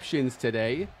interceptions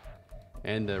today.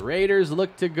 And the Raiders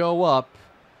look to go up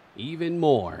even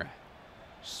more.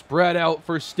 Spread out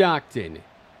for Stockton.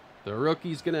 The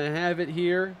rookie's going to have it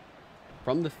here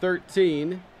from the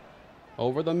 13.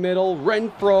 Over the middle,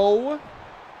 Renfro.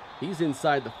 He's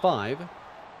inside the 5.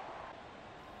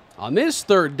 On this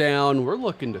 3rd down, we're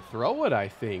looking to throw it, I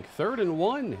think. 3rd and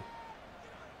 1.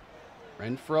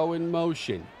 Renfro in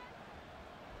motion.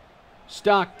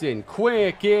 Stockton,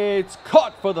 quick. It's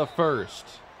caught for the 1st.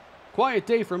 Quiet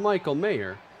day for Michael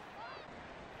Mayer.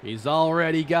 He's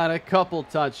already got a couple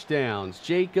touchdowns.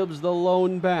 Jacobs the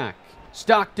lone back.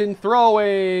 Stockton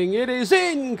throwing. It is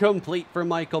incomplete for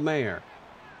Michael Mayer.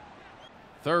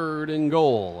 3rd and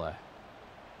goal.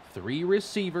 3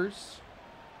 receivers.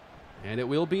 And it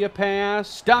will be a pass.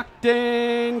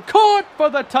 Stockton caught for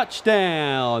the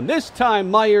touchdown. This time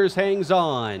Myers hangs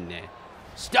on.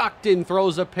 Stockton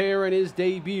throws a pair in his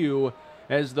debut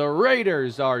as the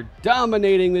Raiders are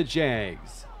dominating the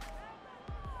Jags.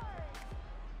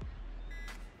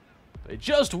 They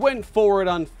just went for it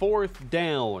on 4th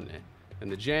down,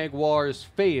 and the Jaguars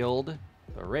failed.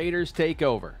 The Raiders take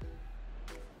over.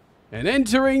 And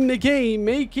entering the game,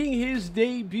 making his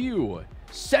debut,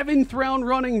 7th round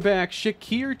running back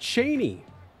Shakir Chaney.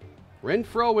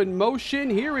 Renfro in motion.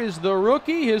 Here is the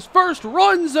rookie. His first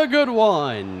run's a good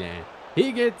one.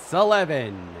 He gets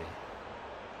 11.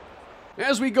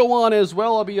 As we go on as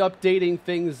well, I'll be updating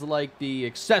things like the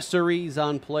accessories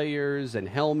on players and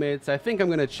helmets. I think I'm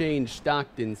going to change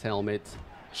Stockton's helmet.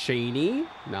 Chaney,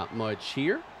 not much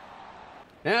here.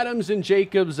 Adams and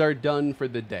Jacobs are done for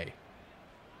the day.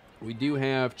 We do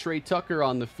have Trey Tucker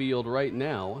on the field right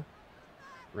now.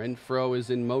 Renfro is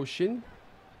in motion.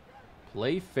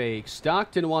 Play fake.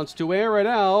 Stockton wants to air it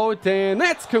out, and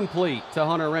that's complete to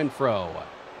Hunter Renfro.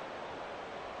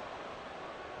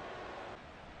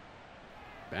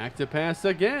 Back to pass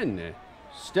again.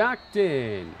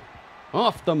 Stockton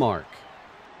off the mark.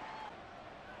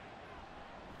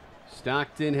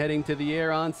 Stockton heading to the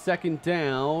air on 2nd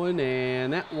down,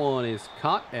 and that one is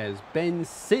caught as Ben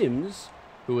Sims,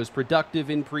 who was productive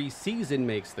in preseason,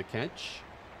 makes the catch.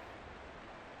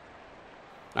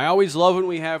 I always love when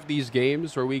we have these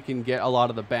games where we can get a lot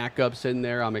of the backups in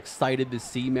there. I'm excited to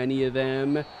see many of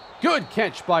them. Good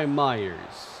catch by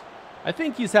Myers. I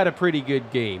think he's had a pretty good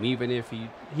game, even if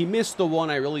he missed the one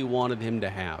I really wanted him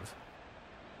to have.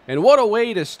 And what a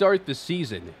way to start the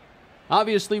season.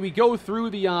 Obviously, we go through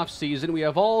the offseason. We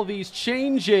have all these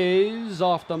changes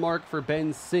off the mark for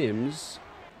Ben Sims.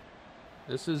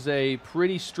 This is a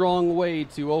pretty strong way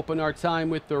to open our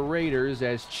time with the Raiders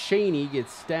as Chaney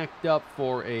gets stacked up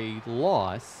for a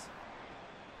loss.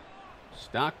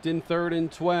 Stockton 3rd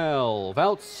and 12.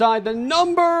 Outside the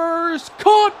numbers.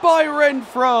 Caught by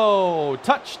Renfro.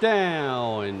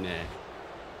 Touchdown.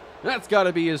 That's got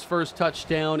to be his first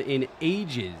touchdown in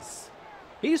ages.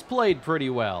 He's played pretty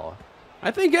well.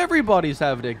 I think everybody's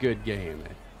having a good game.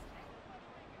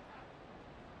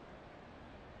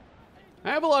 I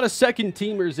have a lot of second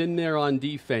teamers in there on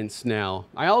defense now.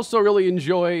 I also really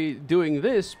enjoy doing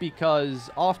this because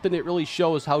often it really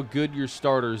shows how good your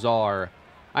starters are.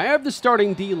 I have the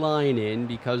starting D-line in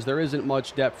because there isn't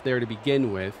much depth there to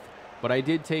begin with, but I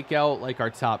did take out like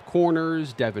our top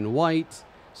corners, Devin White.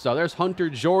 So there's Hunter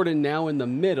Jordan now in the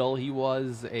middle. He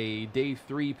was a day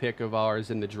 3 pick of ours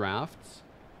in the draft.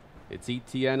 It's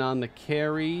ETN on the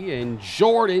carry, and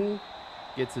Jordan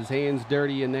gets his hands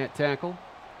dirty in that tackle.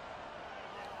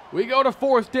 We go to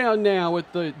 4th down now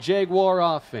with the Jaguar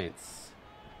offense.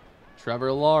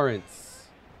 Trevor Lawrence.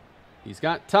 He's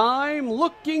got time,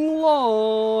 looking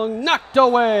long, knocked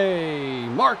away.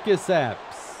 Marcus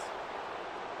Epps.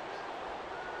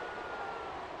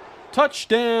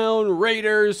 Touchdown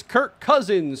Raiders. Kirk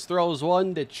Cousins throws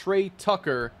one to Trey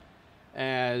Tucker.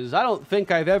 as I don't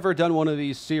think I've ever done one of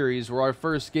these series where our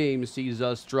first game sees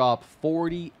us drop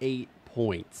 48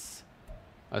 points.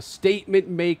 A statement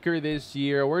maker this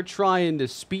year. We're trying to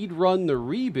speed run the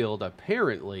rebuild,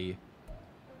 apparently.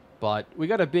 But we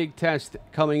got a big test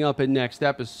coming up in next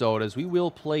episode as we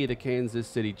will play the Kansas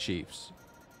City Chiefs.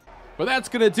 But that's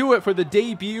going to do it for the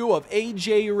debut of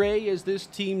A.J. Ray as this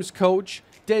team's coach,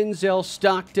 Denzel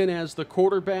Stockton as the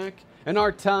quarterback, and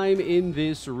our time in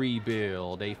this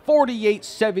rebuild. A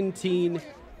 48-17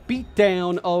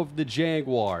 beatdown of the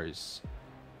Jaguars.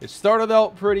 It started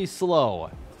out pretty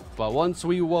slow, but once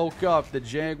we woke up, the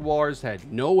Jaguars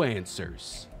had no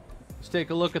answers. Let's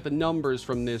take a look at the numbers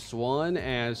from this one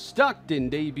as Stockton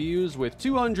debuts with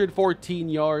 214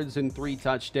 yards and 3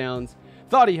 touchdowns.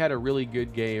 Thought he had a really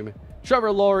good game.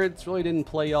 Trevor Lawrence really didn't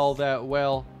play all that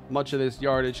well. Much of this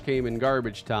yardage came in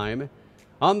garbage time.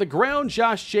 On the ground,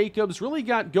 Josh Jacobs really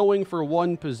got going for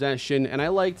one possession, and I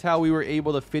liked how we were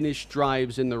able to finish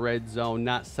drives in the red zone,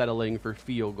 not settling for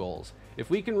field goals. If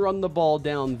we can run the ball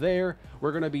down there,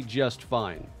 we're going to be just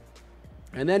fine.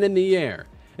 And then in the air,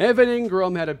 Evan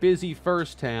Ingram had a busy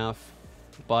first half,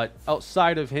 but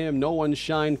outside of him, no one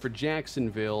shined for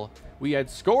Jacksonville. We had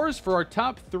scores for our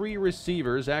top 3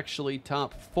 receivers, actually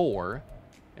top 4,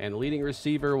 and leading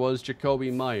receiver was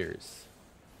Jacoby Myers.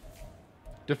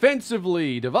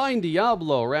 Defensively, Divine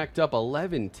Diablo racked up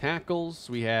 11 tackles.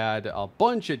 We had a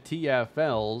bunch of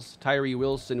TFLs, Tyree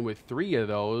Wilson with 3 of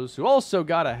those, who also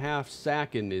got a half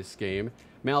sack in this game.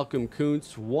 Malcolm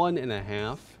Kuntz,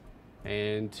 1.5,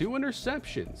 and 2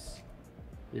 interceptions.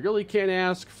 You really can't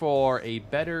ask for a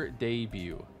better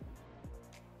debut.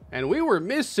 And we were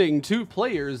missing 2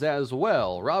 players as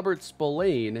well. Robert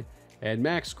Spillane and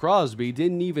Max Crosby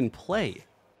didn't even play.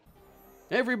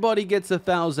 Everybody gets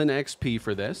 1,000 XP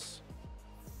for this.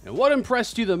 And what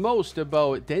impressed you the most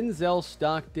about Denzel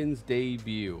Stockton's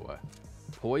debut?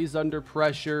 Poise under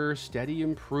pressure, steady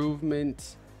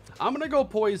improvement. I'm going to go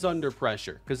poise under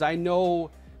pressure because I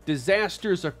know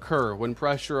disasters occur when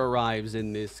pressure arrives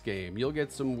in this game. You'll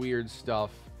get some weird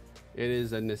stuff. It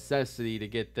is a necessity to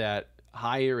get that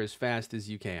higher as fast as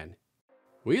you can.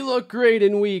 We look great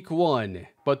in week 1,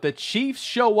 but the Chiefs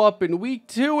show up in week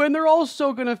 2, and they're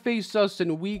also going to face us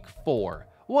in week 4.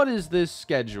 What is this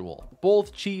schedule?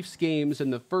 Both Chiefs games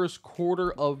in the first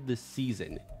quarter of the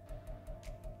season.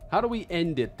 How do we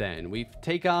end it then? We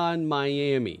take on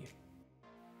Miami.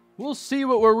 We'll see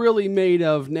what we're really made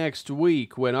of next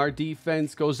week when our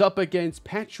defense goes up against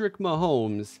Patrick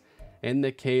Mahomes and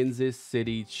the Kansas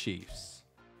City Chiefs.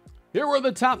 Here were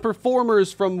the top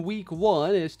performers from week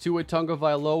 1 as Tua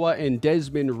Tagovailoa and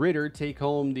Desmond Ridder take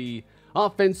home the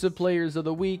offensive players of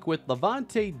the week with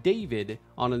Levante David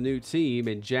on a new team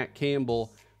and Jack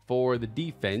Campbell for the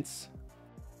defense.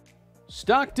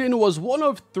 Stockton was one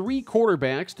of 3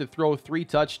 quarterbacks to throw 3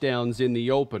 touchdowns in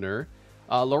the opener.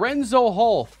 Lorenzo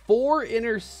Hall, 4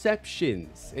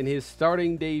 interceptions in his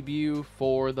starting debut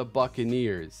for the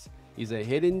Buccaneers. He's a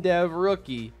hidden dev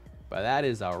rookie, but that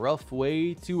is a rough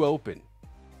way to open.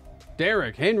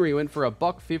 Derrick Henry went for a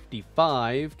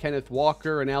 $155. Kenneth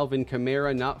Walker and Alvin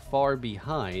Kamara not far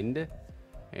behind.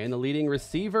 And the leading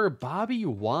receiver, Bobby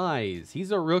Wise.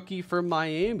 He's a rookie from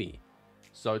Miami.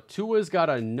 So Tua's got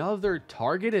another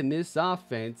target in this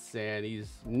offense, and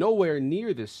he's nowhere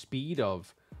near the speed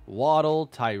of Waddle,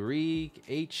 Tyreek,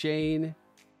 A-Chain.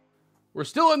 We're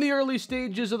still in the early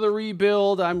stages of the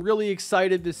rebuild. I'm really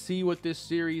excited to see what this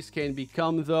series can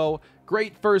become, though.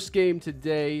 Great first game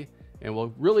today, and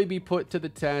will really be put to the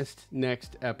test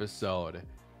next episode.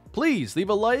 Please leave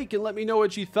a like and let me know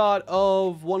what you thought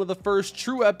of one of the first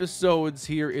true episodes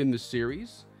here in the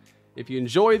series. If you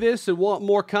enjoy this and want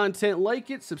more content like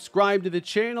it, subscribe to the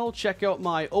channel. Check out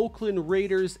my Oakland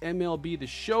Raiders MLB The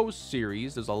Show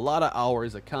series. There's a lot of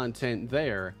hours of content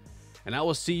there. And I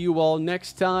will see you all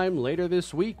next time later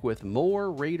this week with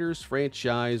more Raiders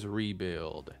franchise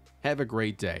rebuild. Have a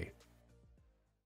great day.